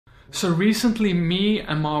So recently, me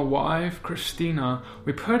and my wife, Christina,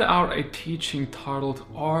 we put out a teaching titled,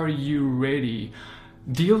 Are You Ready?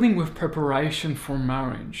 Dealing with preparation for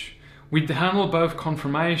marriage. We handle both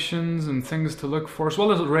confirmations and things to look for, as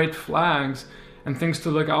well as red flags and things to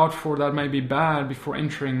look out for that may be bad before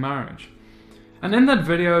entering marriage. And in that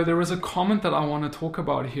video, there was a comment that I want to talk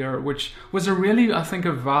about here, which was a really, I think,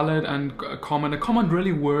 a valid and a comment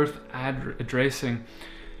really worth addressing.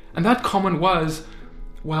 And that comment was,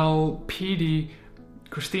 well, PD,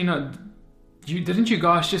 Christina, didn't you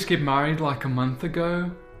guys just get married like a month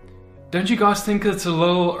ago? Don't you guys think it's a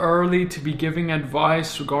little early to be giving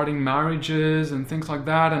advice regarding marriages and things like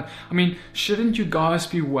that? And I mean, shouldn't you guys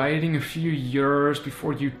be waiting a few years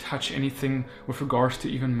before you touch anything with regards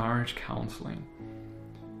to even marriage counseling?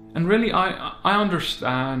 And really, I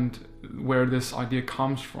understand where this idea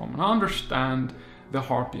comes from, and I understand the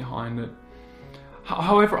heart behind it.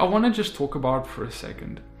 However, I want to just talk about it for a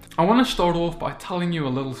second. I want to start off by telling you a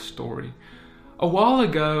little story. A while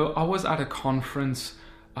ago, I was at a conference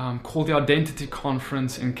called the Identity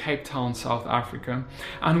Conference in Cape Town, South Africa.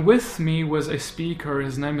 And with me was a speaker,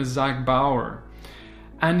 his name is Zach Bauer.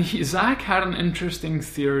 And Zach had an interesting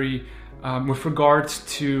theory with regards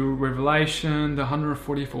to Revelation, the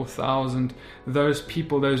 144,000, those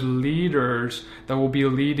people, those leaders that will be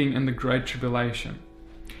leading in the Great Tribulation.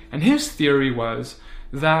 And his theory was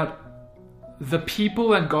that the people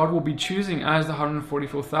that God will be choosing as the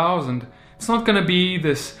 144,000, it's not going to be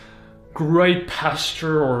this great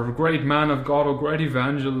pastor or great man of God or great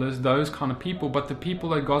evangelist, those kind of people, but the people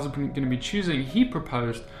that God's going to be choosing, he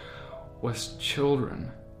proposed, was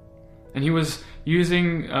children. And he was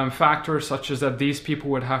using factors such as that these people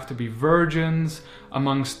would have to be virgins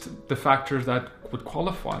amongst the factors that would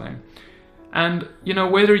qualify them. And, you know,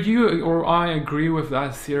 whether you or I agree with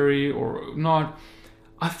that theory or not,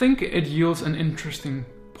 I think it yields an interesting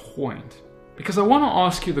point. Because I want to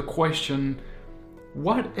ask you the question,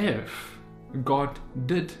 what if God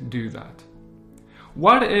did do that?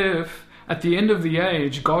 What if at the end of the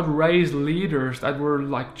age, God raised leaders that were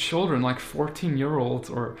like children, like 14-year-olds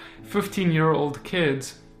or 15-year-old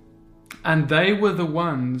kids, and they were the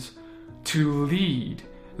ones to lead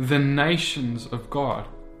the nations of God?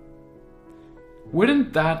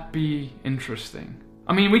 Wouldn't that be interesting?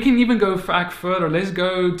 I mean, we can even go back further. Let's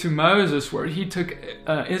go to Moses, where he took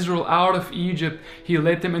Israel out of Egypt. He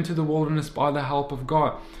led them into the wilderness by the help of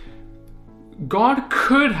God. God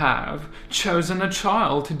could have chosen a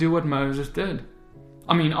child to do what Moses did.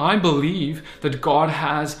 I mean, I believe that God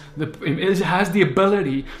has the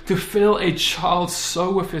ability to fill a child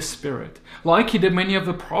so with His Spirit, like He did many of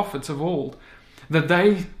the prophets of old, that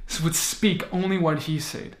they would speak only what He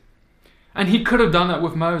said. And He could have done that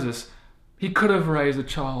with Moses. He could have raised a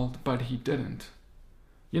child, but He didn't.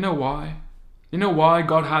 You know why? You know why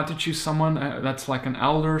God had to choose someone that's like an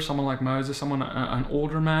elder, someone like Moses, someone an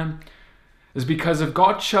older man? Is because if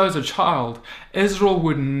God chose a child, Israel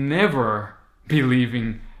would never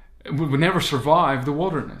would never survive the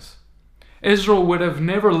wilderness. Israel would have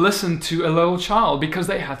never listened to a little child because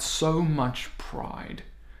they had so much pride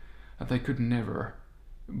that they could never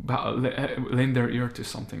lend their ear to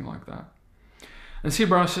something like that. And see,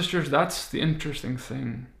 brothers and sisters, that's the interesting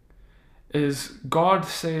thing, is God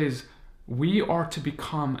says we are to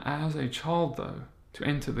become as a child, though, to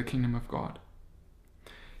enter the kingdom of God.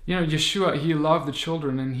 You know, Yeshua, He loved the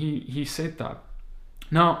children, and he said that.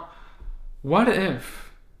 Now, what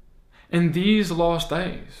if in these last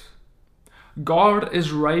days, God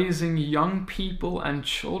is raising young people and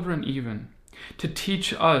children even to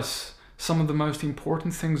teach us some of the most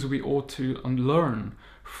important things we ought to learn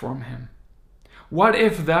from Him? What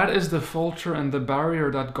if that is the filter and the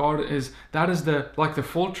barrier that that is the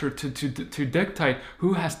filter to dictate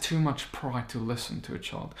who has too much pride to listen to a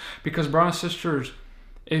child? Because brothers and sisters,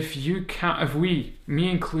 if we, me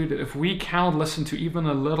included, if we can't listen to even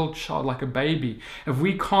a little child like a baby, if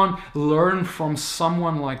we can't learn from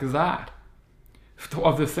someone like that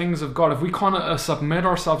of the things of God, if we can't submit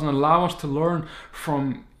ourselves and allow us to learn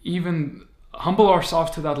from, even humble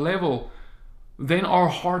ourselves to that level, then our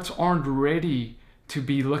hearts aren't ready to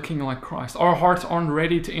be looking like Christ. Our hearts aren't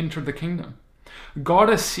ready to enter the kingdom. God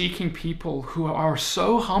is seeking people who are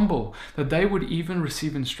so humble that they would even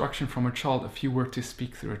receive instruction from a child if you were to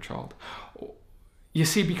speak through a child. You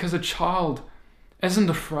see, because a child isn't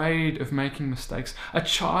afraid of making mistakes. A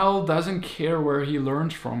child doesn't care where he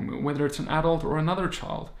learns from, whether it's an adult or another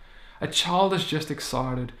child. A child is just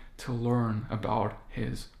excited to learn about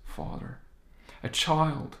his Father. A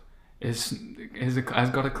child has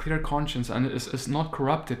got a clear conscience and is not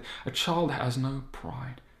corrupted. A child has no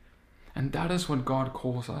pride. And that is what God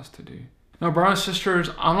calls us to do. Now, brothers and sisters,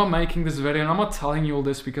 I'm not making this video, and I'm not telling you all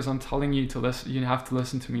this because I'm telling you to listen. You have to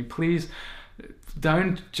listen to me. Please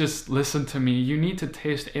don't just listen to me. You need to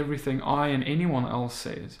test everything I and anyone else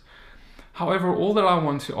says. However, all that I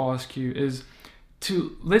want to ask you is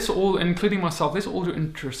let's all, including myself, let's all do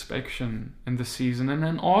introspection in this season and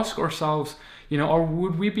then ask ourselves, or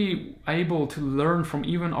would we be able to learn from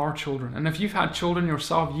even our children? And if you've had children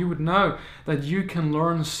yourself, you would know that you can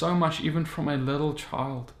learn so much even from a little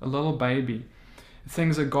child, a little baby,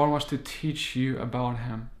 things that God wants to teach you about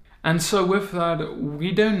Him. And so with that,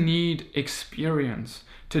 we don't need experience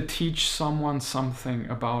to teach someone something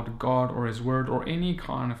about God or His Word or any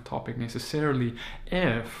kind of topic necessarily,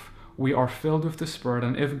 if we are filled with the Spirit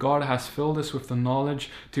and if God has filled us with the knowledge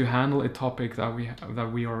to handle a topic that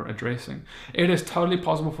we are addressing. It is totally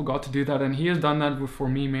possible for God to do that, and He has done that for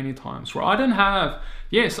me many times, where I don't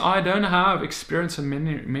have experience in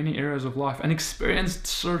many areas of life, and experience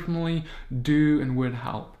certainly do and would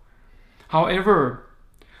help. However,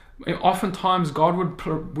 oftentimes God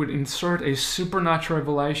would insert a supernatural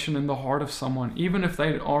revelation in the heart of someone, even if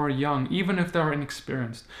they are young, even if they're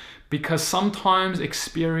inexperienced, because sometimes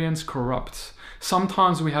experience corrupts.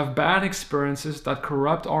 Sometimes we have bad experiences that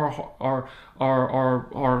corrupt our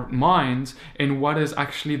minds in what is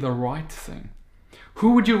actually the right thing.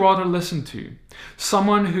 Who would you rather listen to?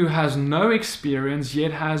 Someone who has no experience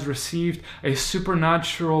yet has received a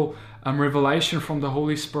supernatural revelation from the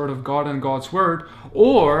Holy Spirit of God and God's Word,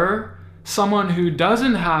 or someone who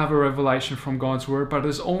doesn't have a revelation from God's Word but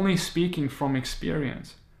is only speaking from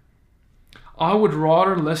experience? I would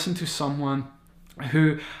rather listen to someone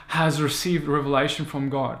who has received revelation from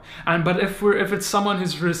God. But if it's someone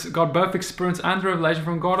who's got both experience and revelation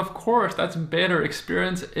from God, of course, that's better.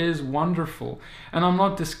 Experience is wonderful, and I'm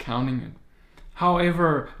not discounting it.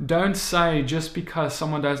 However, don't say just because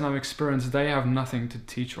someone doesn't have experience, they have nothing to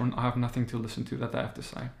teach or have nothing to listen to that they have to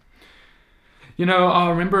say. I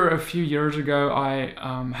remember a few years ago, I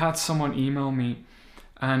had someone email me,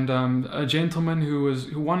 and a gentleman who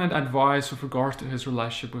wanted advice with regards to his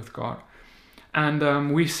relationship with God.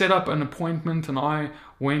 And we set up an appointment, and I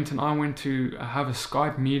went to have a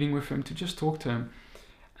Skype meeting with him to just talk to him.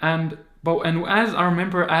 And as I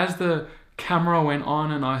remember, as the camera went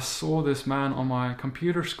on and I saw this man on my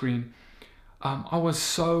computer screen, I was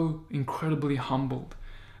so incredibly humbled,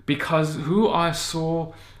 because who I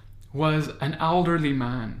saw was an elderly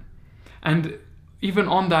man. And even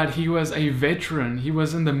on that, he was a veteran. He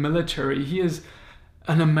was in the military. He is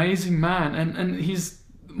an amazing man, and he's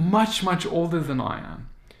much, much older than I am.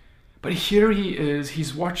 But here he is.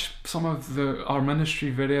 He's watched some of our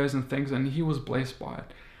ministry videos and things, and he was blessed by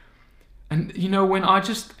it. And when I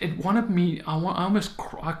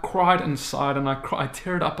cried inside, and I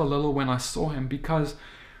teared up a little when I saw him, because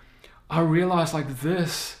I realized,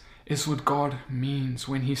 this is what God means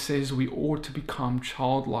when He says we ought to become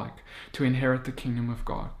childlike to inherit the kingdom of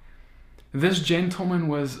God. This gentleman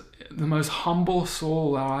was the most humble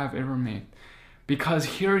soul that I've ever met, because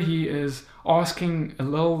here he is asking a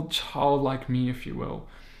little child like me, if you will,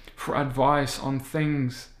 for advice on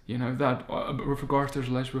things, that with regard to his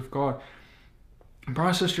relationship with God.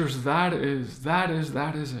 Brothers and sisters, that is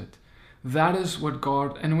it. That is what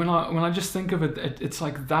God, and when I just think of it, it's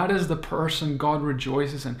like that is the person God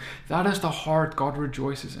rejoices in. That is the heart God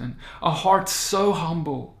rejoices in. A heart so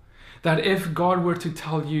humble that if God were to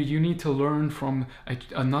tell you, you need to learn from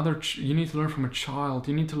you need to learn from a child,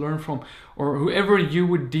 you need to learn from, or whoever you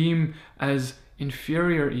would deem as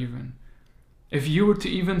inferior even. If you were to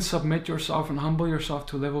even submit yourself and humble yourself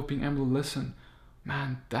to a level of being able to listen,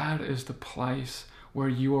 man, that is the place where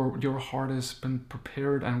your heart has been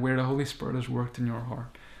prepared and where the Holy Spirit has worked in your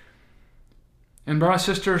heart. And brothers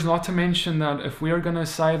and sisters, not to mention that if we are going to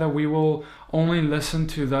say that we will only listen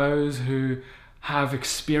to those who have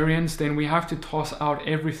experience, then we have to toss out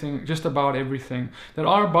everything, just about everything, that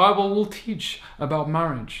our Bible will teach about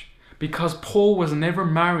marriage. Because Paul was never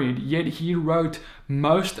married, yet he wrote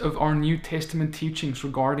most of our New Testament teachings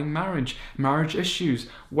regarding marriage issues,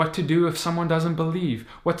 what to do if someone doesn't believe,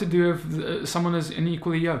 what to do if someone is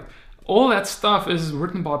unequally yoked. All that stuff is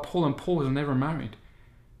written by Paul, and Paul was never married.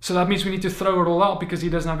 So that means we need to throw it all out because he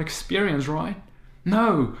doesn't have experience, right?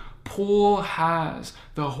 No, Paul has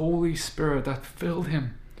the Holy Spirit that filled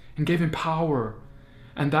him and gave him power.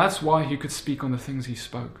 And that's why he could speak on the things he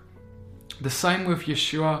spoke. The same with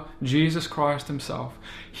Yeshua, Jesus Christ himself.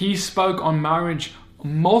 He spoke on marriage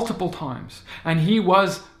multiple times. And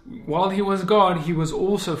while he was God, he was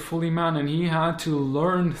also fully man. And he had to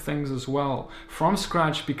learn things as well from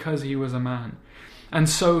scratch because he was a man. And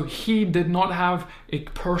so he did not have a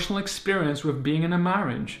personal experience with being in a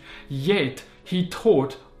marriage. Yet he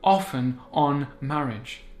taught often on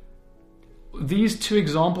marriage. These two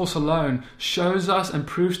examples alone shows us and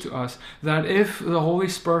proves to us that if the Holy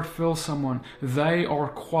Spirit fills someone, they are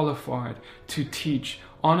qualified to teach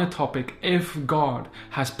on a topic if God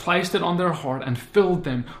has placed it on their heart and filled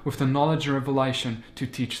them with the knowledge and revelation to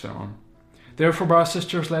teach thereon. Therefore, brothers and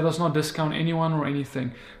sisters, let us not discount anyone or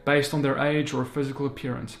anything based on their age or physical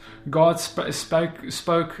appearance. God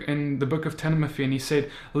spoke in the book of Timothy, and he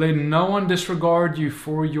said, "Let no one disregard you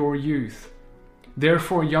for your youth."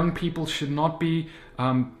 Therefore, young people should not be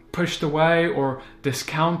pushed away or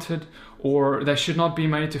discounted, or they should not be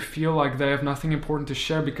made to feel like they have nothing important to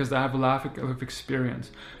share because they have a lack of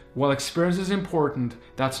experience. While experience is important,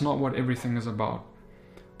 that's not what everything is about.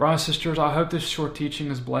 Brothers and sisters, I hope this short teaching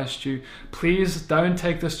has blessed you. Please don't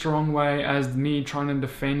take this the wrong way as me trying to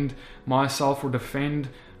defend myself or defend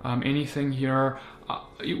anything here.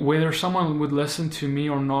 Whether someone would listen to me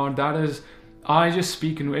or not, that is, I just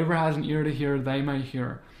speak, and whoever has an ear to hear, they may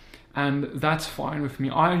hear. And that's fine with me.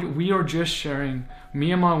 We are just sharing,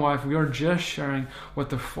 me and my wife, we are just sharing what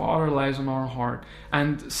the Father lays on our heart.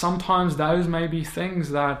 And sometimes those may be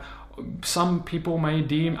things that some people may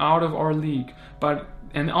deem out of our league.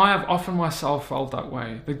 And I have often myself felt that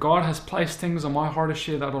way, that God has placed things on my heart to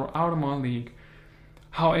share that are out of my league.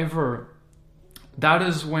 However, that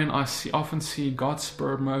is when I often see God's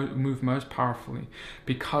Spirit move most powerfully,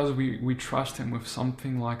 because we trust Him with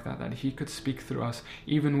something like that He could speak through us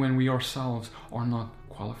even when we ourselves are not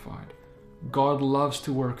qualified. God loves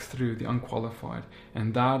to work through the unqualified,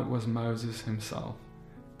 and that was Moses himself.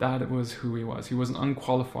 That was who he was. He was an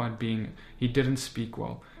unqualified being. He didn't speak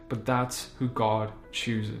well, but that's who God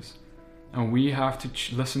chooses. And we have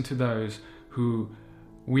to listen to those who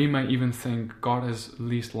we may even think God is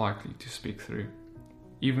least likely to speak through,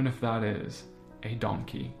 even if that is a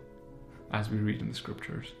donkey, as we read in the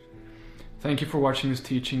scriptures. Thank you for watching this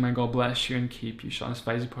teaching. May God bless you and keep you, shine His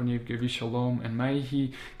face upon you, give you shalom, and may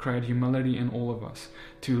He create humility in all of us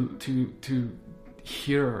to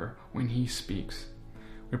hear when He speaks.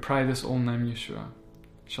 We pray this all in the name of Yeshua.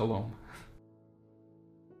 Shalom.